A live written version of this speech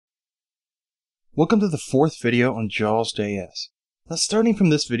Welcome to the fourth video on JawsJS. Now starting from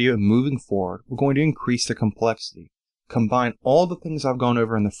this video and moving forward, we're going to increase the complexity, combine all the things I've gone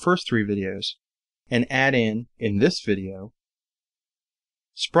over in the first three videos, and add in this video,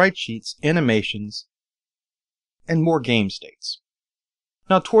 sprite sheets, animations, and more game states.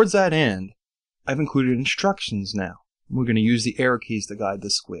 Now towards that end, I've included instructions now. We're going to use the arrow keys to guide the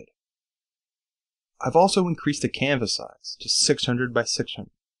squid. I've also increased the canvas size to 600 by 600.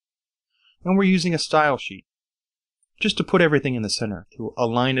 And we're using a style sheet just to put everything in the center, to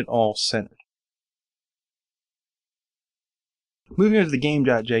align it all centered. Moving into the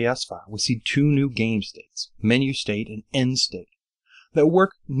game.js file, we see two new game states, menu state and end state, that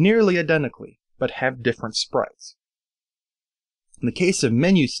work nearly identically but have different sprites. In the case of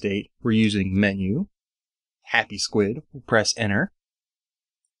menu state, we're using menu, happy squid, we'll press enter.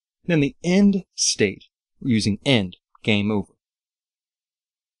 Then the end state, we're using end, game over.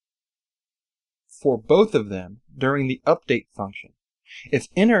 For both of them, during the update function, if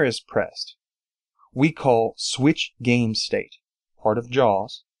enter is pressed, we call switch game state, part of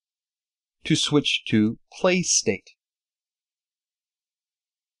JAWS, to switch to play state,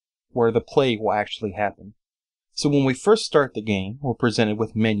 where the play will actually happen. So when we first start the game, we're presented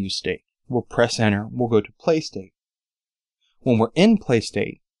with menu state. We'll press enter, we'll go to play state. When we're in play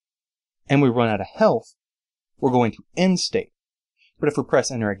state, and we run out of health, we're going to end state. But if we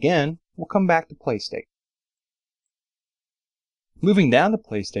press enter again, we'll come back to play state. Moving down to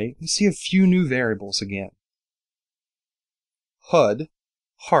play state, we see a few new variables again. HUD,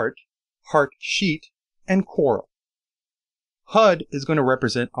 heart, heart sheet, and coral. HUD is going to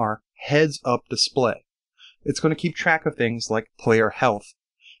represent our heads-up display. It's going to keep track of things like player health,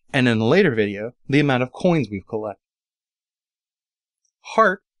 and in a later video, the amount of coins we've collected.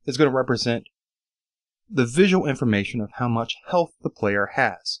 Heart is going to represent the visual information of how much health the player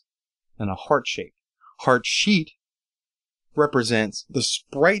has, and a heart shape. Heart sheet represents the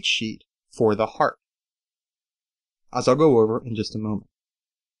sprite sheet for the heart, as I'll go over in just a moment.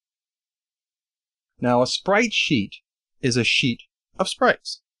 Now, a sprite sheet is a sheet of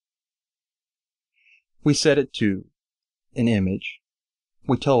sprites. We set it to an image,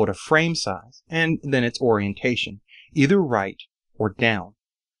 we tell it a frame size, and then its orientation, either right or down.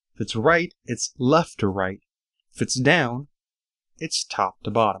 If it's right, it's left to right. If it's down, it's top to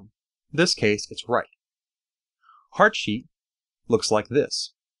bottom. In this case, it's right. Heart sheet looks like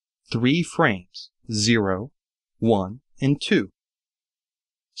this. 3 frames, 0, 1, and 2.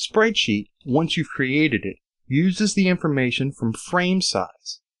 Sprite sheet, once you've created it, uses the information from frame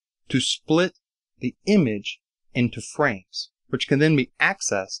size to split the image into frames, which can then be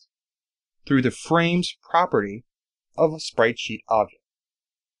accessed through the frames property of a sprite sheet object.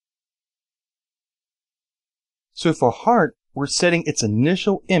 So for heart, we're setting its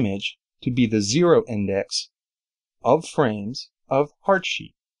initial image to be the 0 index of frames of heart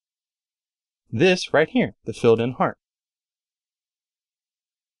sheet. This right here, the filled in heart.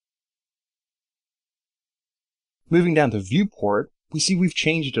 Moving down to viewport, we see we've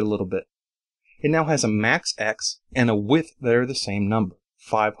changed it a little bit. It now has a max X and a width that are the same number,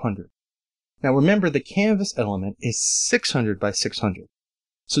 500. Now remember, the canvas element is 600 by 600.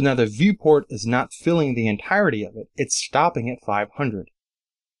 So now the viewport is not filling the entirety of it, it's stopping at 500.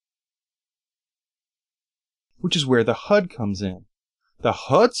 Which is where the HUD comes in. The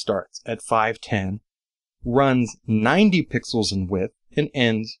HUD starts at 510, runs 90 pixels in width, and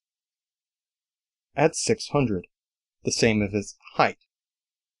ends at 600, the same as its height.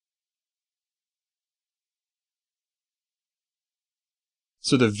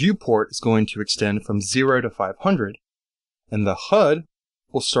 So the viewport is going to extend from 0 to 500, and the HUD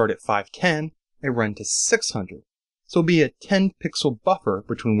will start at 510 and run to 600. So it'll be a 10 pixel buffer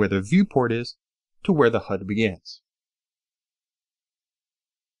between where the viewport is to where the HUD begins.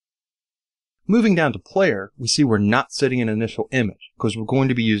 Moving down to player, we see we're not setting an initial image because we're going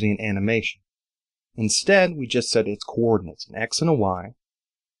to be using an animation. Instead, we just set its coordinates, an X and a Y,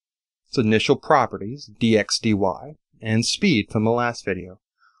 its initial properties, dx, dy, and speed from the last video.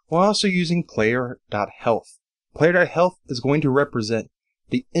 We're also using player.health. Player.health is going to represent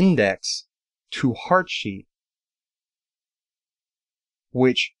the index to heart sheet,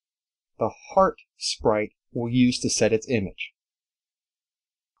 which the heart sprite will use to set its image.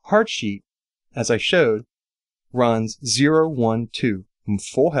 Heart sheet, as I showed, runs 0, 1, 2, from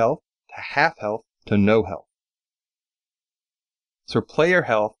full health to half health to no health. So player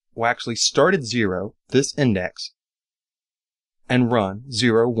health will actually start at 0, this index, and run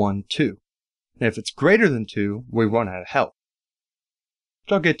 0, 1, 2. And if it's greater than 2, we run out of health,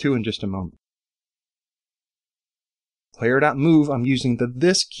 which I'll get to in just a moment. Player.move, I'm using the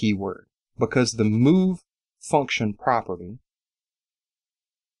this keyword. because the move function property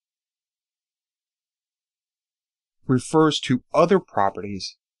refers to other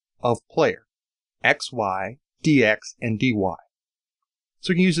properties of player, x, y, dx, and dy. So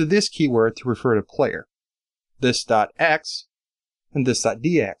we can use this keyword to refer to player, this.x and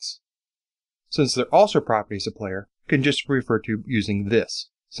this.dx. Since they're also properties of player, we can just refer to using this,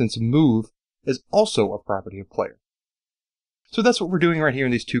 since move is also a property of player. So that's what we're doing right here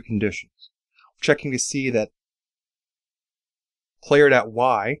in these two conditions. We're checking to see that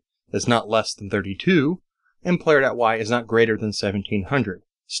player.y is not less than 32, and player.y is not greater than 1700,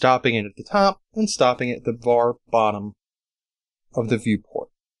 stopping it at the top and stopping it at the var bottom of the viewport.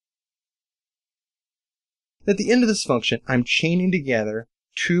 At the end of this function, I'm chaining together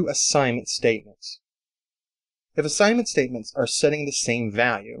two assignment statements. If assignment statements are setting the same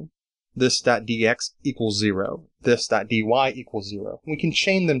value, this.dx equals 0, this.dy equals 0, we can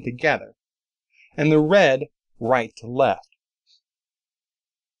chain them together, and the red right to left.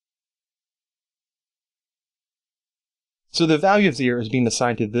 So the value of 0 is being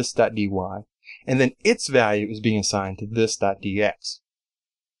assigned to this.dy, and then its value is being assigned to this.dx.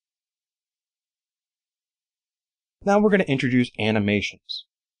 Now we're going to introduce animations.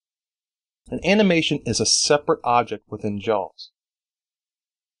 An animation is a separate object within JAWS.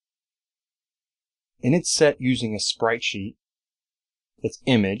 And it's set using a sprite sheet, its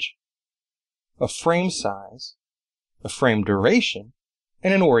image, a frame size, a frame duration,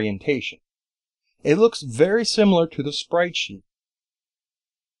 and an orientation. It looks very similar to the sprite sheet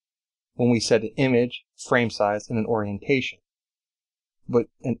when we set an image, frame size, and an orientation. But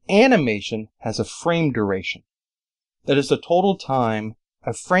an animation has a frame duration. That is the total time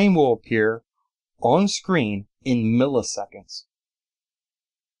a frame will appear on screen in milliseconds.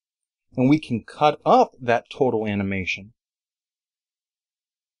 And we can cut up that total animation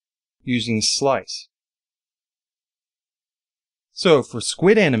using slice. So for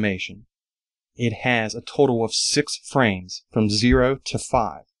squid animation, it has a total of 6 frames from 0 to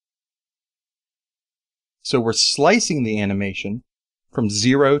 5. So we're slicing the animation from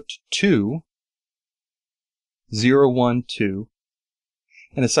 0 to 2, 0, 1, 2,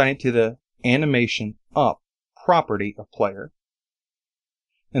 and assigning it to the animation up property of player.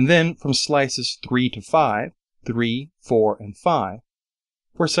 And then from slices 3 to 5, 3, 4, and 5,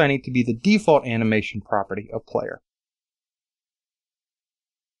 we're assigning it to be the default animation property of player.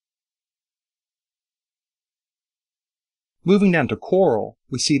 Moving down to Coral,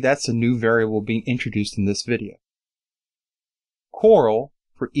 we see that's a new variable being introduced in this video. Coral,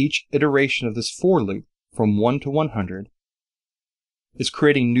 for each iteration of this for loop from 1 to 100, is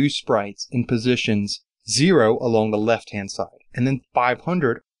creating new sprites in positions 0 along the left-hand side, and then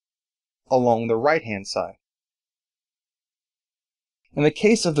 500 along the right-hand side. In the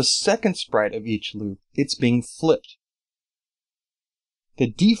case of the second sprite of each loop, it's being flipped. The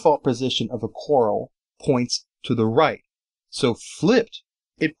default position of a coral points to the right, so flipped,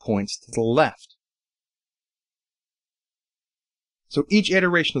 it points to the left. So each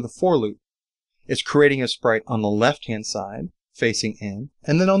iteration of the for loop is creating a sprite on the left-hand side, facing in,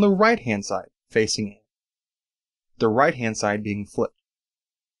 and then on the right-hand side, facing in. The right-hand side being flipped.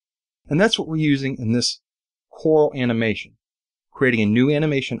 And that's what we're using in this coral animation. Creating a new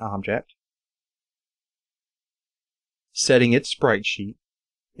animation object, setting its sprite sheet,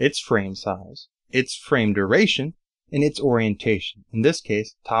 its frame size, its frame duration, and its orientation. In this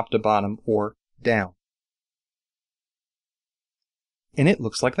case, top to bottom or down. And it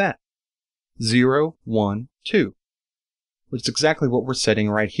looks like that. 0, 1, 2. Which is exactly what we're setting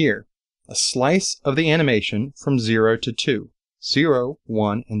right here. A slice of the animation from 0 to 2. 0,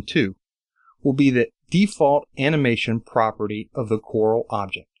 1, and 2 will be the default animation property of the coral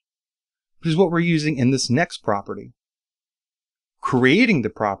object, which is what we're using in this next property. Creating the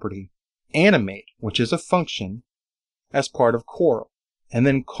property animate, which is a function, as part of coral, and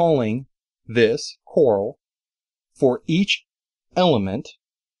then calling this coral for each element,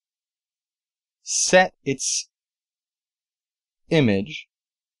 set its image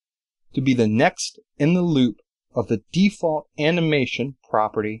to be the next in the loop of the default animation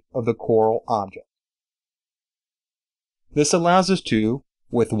property of the coral object. This allows us to,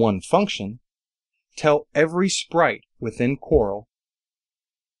 with one function, tell every sprite within Coral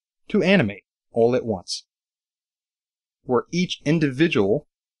to animate all at once, where each individual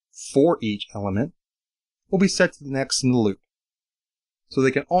for each element will be set to the next in the loop. So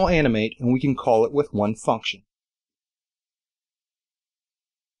they can all animate and we can call it with one function.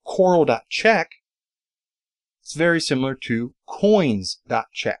 Coral.check is very similar to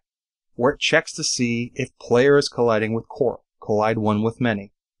coins.check, where it checks to see if player is colliding with coral, collide one with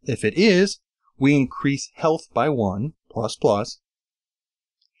many. If it is, we increase health by 1, plus plus.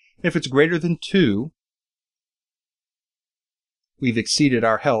 If it's greater than 2, we've exceeded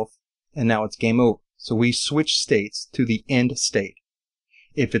our health, and now it's game over. So we switch states to the end state.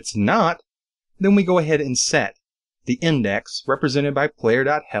 If it's not, then we go ahead and set the index, represented by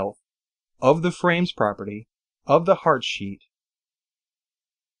player.health, of the frames property of the heart sheet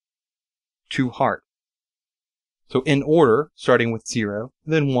to heart. So in order, starting with 0,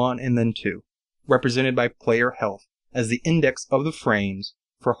 then 1, and then 2, represented by player health as the index of the frames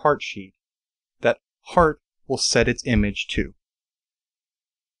for heart sheet that heart will set its image to.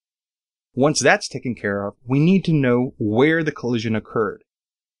 Once that's taken care of, we need to know where the collision occurred.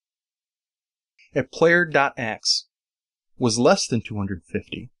 If player.x was less than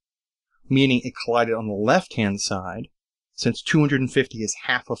 250, meaning it collided on the left-hand side, since 250 is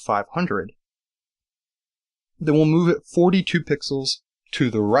half of 500, then we'll move it 42 pixels to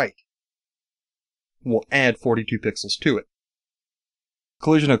the right. We'll add 42 pixels to it.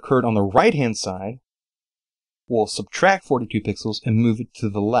 Collision occurred on the right-hand side, we'll subtract 42 pixels and move it to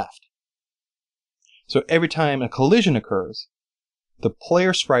the left. So every time a collision occurs, the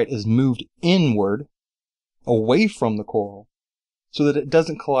player sprite is moved inward, away from the coral, so that it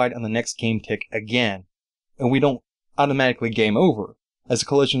doesn't collide on the next game tick again, and we don't automatically game over, as the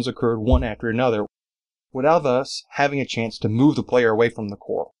collisions occurred one after another, without us having a chance to move the player away from the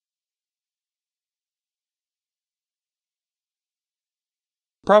coral.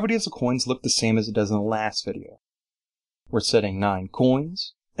 The property of the coins look the same as it does in the last video. We're setting 9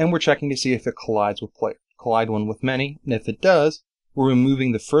 coins, and we're checking to see if it collides with player. Collide one with many, and if it does, we're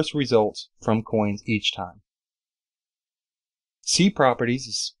removing the first results from coins each time. C properties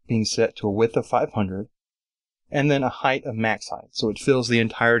is being set to a width of 500, and then a height of max height, so it fills the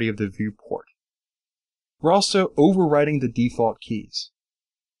entirety of the viewport. We're also overwriting the default keys.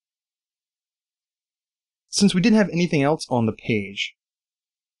 Since we didn't have anything else on the page,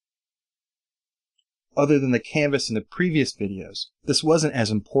 other than the canvas in the previous videos, this wasn't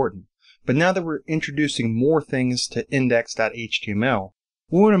as important. But now that we're introducing more things to index.html,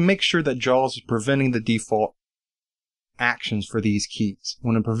 we want to make sure that JAWS is preventing the default actions for these keys. We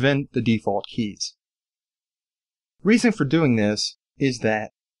want to prevent the default keys. Reason for doing this is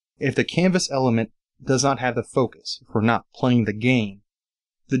that if the canvas element does not have the focus, if we're not playing the game,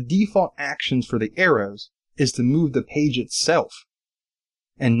 the default actions for the arrows is to move the page itself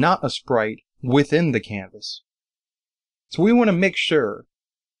and not a sprite within the canvas. So we want to make sure,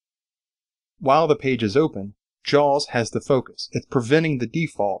 while the page is open, JAWS has the focus. It's preventing the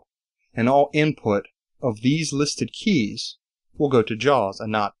default, and all input of these listed keys will go to JAWS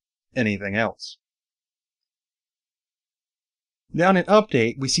and not anything else. Down in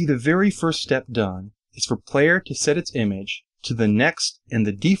Update, we see the very first step done is for player to set its image to the next in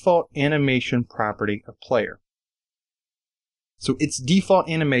the default animation property of player. So its default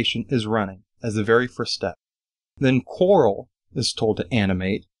animation is running as the very first step. Then Coral is told to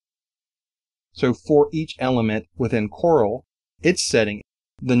animate. So for each element within Coral, it's setting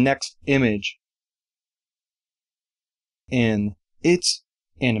the next image in its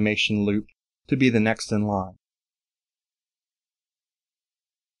animation loop to be the next in line.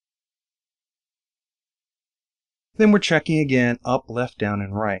 Then we're checking again up, left, down,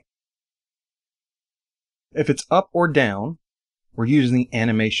 and right. If it's up or down, we're using the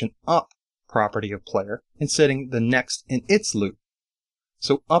animation up property of player and setting the next in its loop.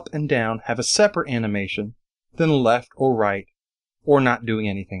 So up and down have a separate animation than left or right, or not doing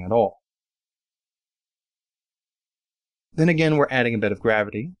anything at all. Then again, we're adding a bit of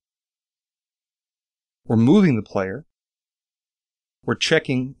gravity. We're moving the player. We're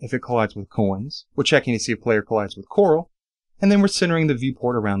checking if it collides with coins. We're checking to see if player collides with coral. And then we're centering the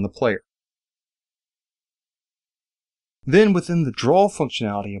viewport around the player. Then within the draw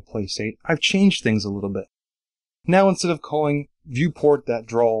functionality of PlayState, I've changed things a little bit. Now instead of calling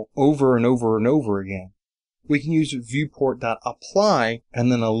viewport.draw over and over and over again, we can use viewport.apply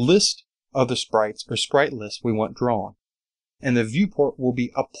and then a list of the sprites or sprite list we want drawn. And the viewport will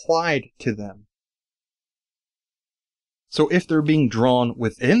be applied to them. So if they're being drawn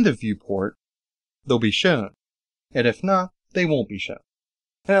within the viewport, they'll be shown. And if not, they won't be shown.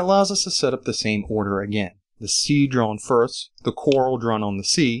 And it allows us to set up the same order again. The C drawn first, the coral drawn on the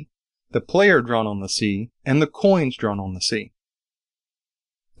C, the player drawn on the C, and the coins drawn on the C.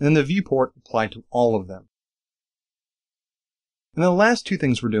 And then the viewport applied to all of them. And the last two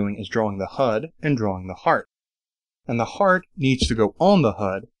things we're doing is drawing the HUD and drawing the heart. And the heart needs to go on the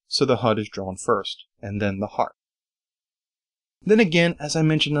HUD, so the HUD is drawn first, and then the heart. Then again, as I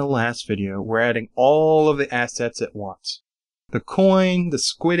mentioned in the last video, we're adding all of the assets at once. the coin, the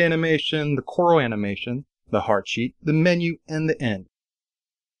squid animation, the coral animation, the heart sheet, the menu, and the end.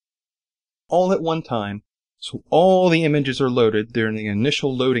 All at one time, so all the images are loaded during the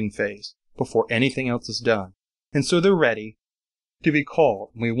initial loading phase before anything else is done. And so they're ready to be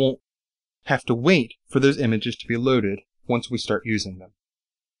called. We won't have to wait for those images to be loaded once we start using them.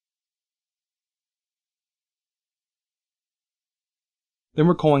 Then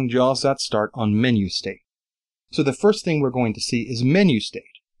we're calling jaws.start on menu state. So the first thing we're going to see is menu state,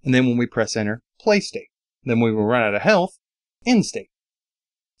 and then when we press enter, play state. Then when we run out of health, end state.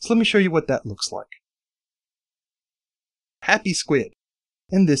 So let me show you what that looks like. Happy squid.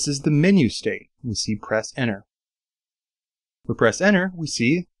 And this is the menu state. We see press enter. We press enter, we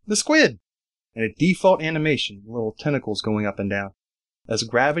see the squid. And a default animation, little tentacles going up and down, as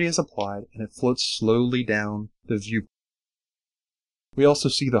gravity is applied and it floats slowly down the view. We also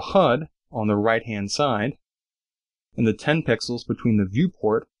see the HUD on the right hand side, and the 10 pixels between the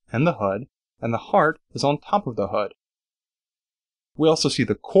viewport and the HUD, and the heart is on top of the HUD. We also see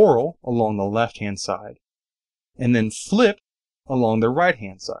the coral along the left hand side, and then flip along the right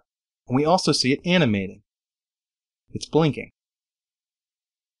hand side. And we also see it animating. It's blinking.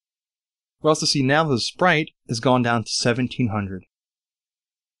 We also see now the sprite has gone down to 1700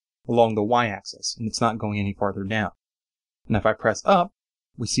 along the y-axis, and it's not going any farther down. And if I press up,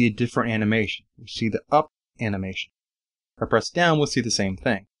 we see a different animation. We see the up animation. If I press down, we'll see the same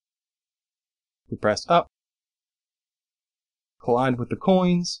thing. We press up, collide with the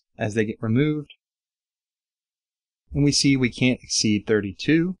coins as they get removed, and we see we can't exceed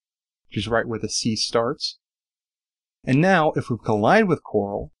 32, which is right where the C starts. And now, if we collide with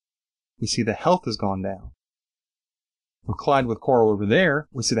coral, we see the health has gone down. If we collide with coral over there,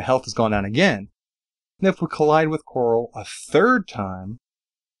 we see the health has gone down again. And if we collide with coral a third time,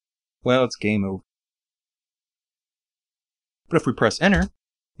 well, it's game over. But if we press enter,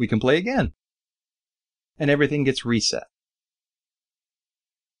 we can play again. And everything gets reset.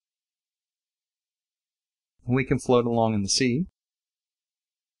 And we can float along in the sea,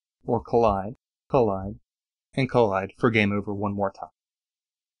 or collide, collide, and collide for game over one more time.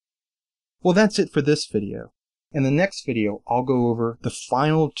 Well, that's it for this video. In the next video, I'll go over the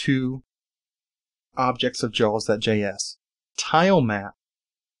final two objects of JawsJS, tile map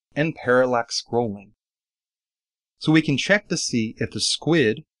and parallax scrolling. So we can check to see if the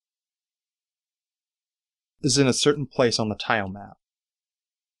squid is in a certain place on the tile map.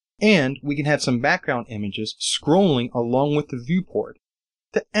 And we can have some background images scrolling along with the viewport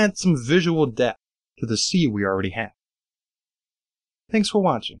to add some visual depth to the sea we already have. Thanks for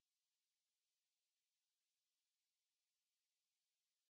watching.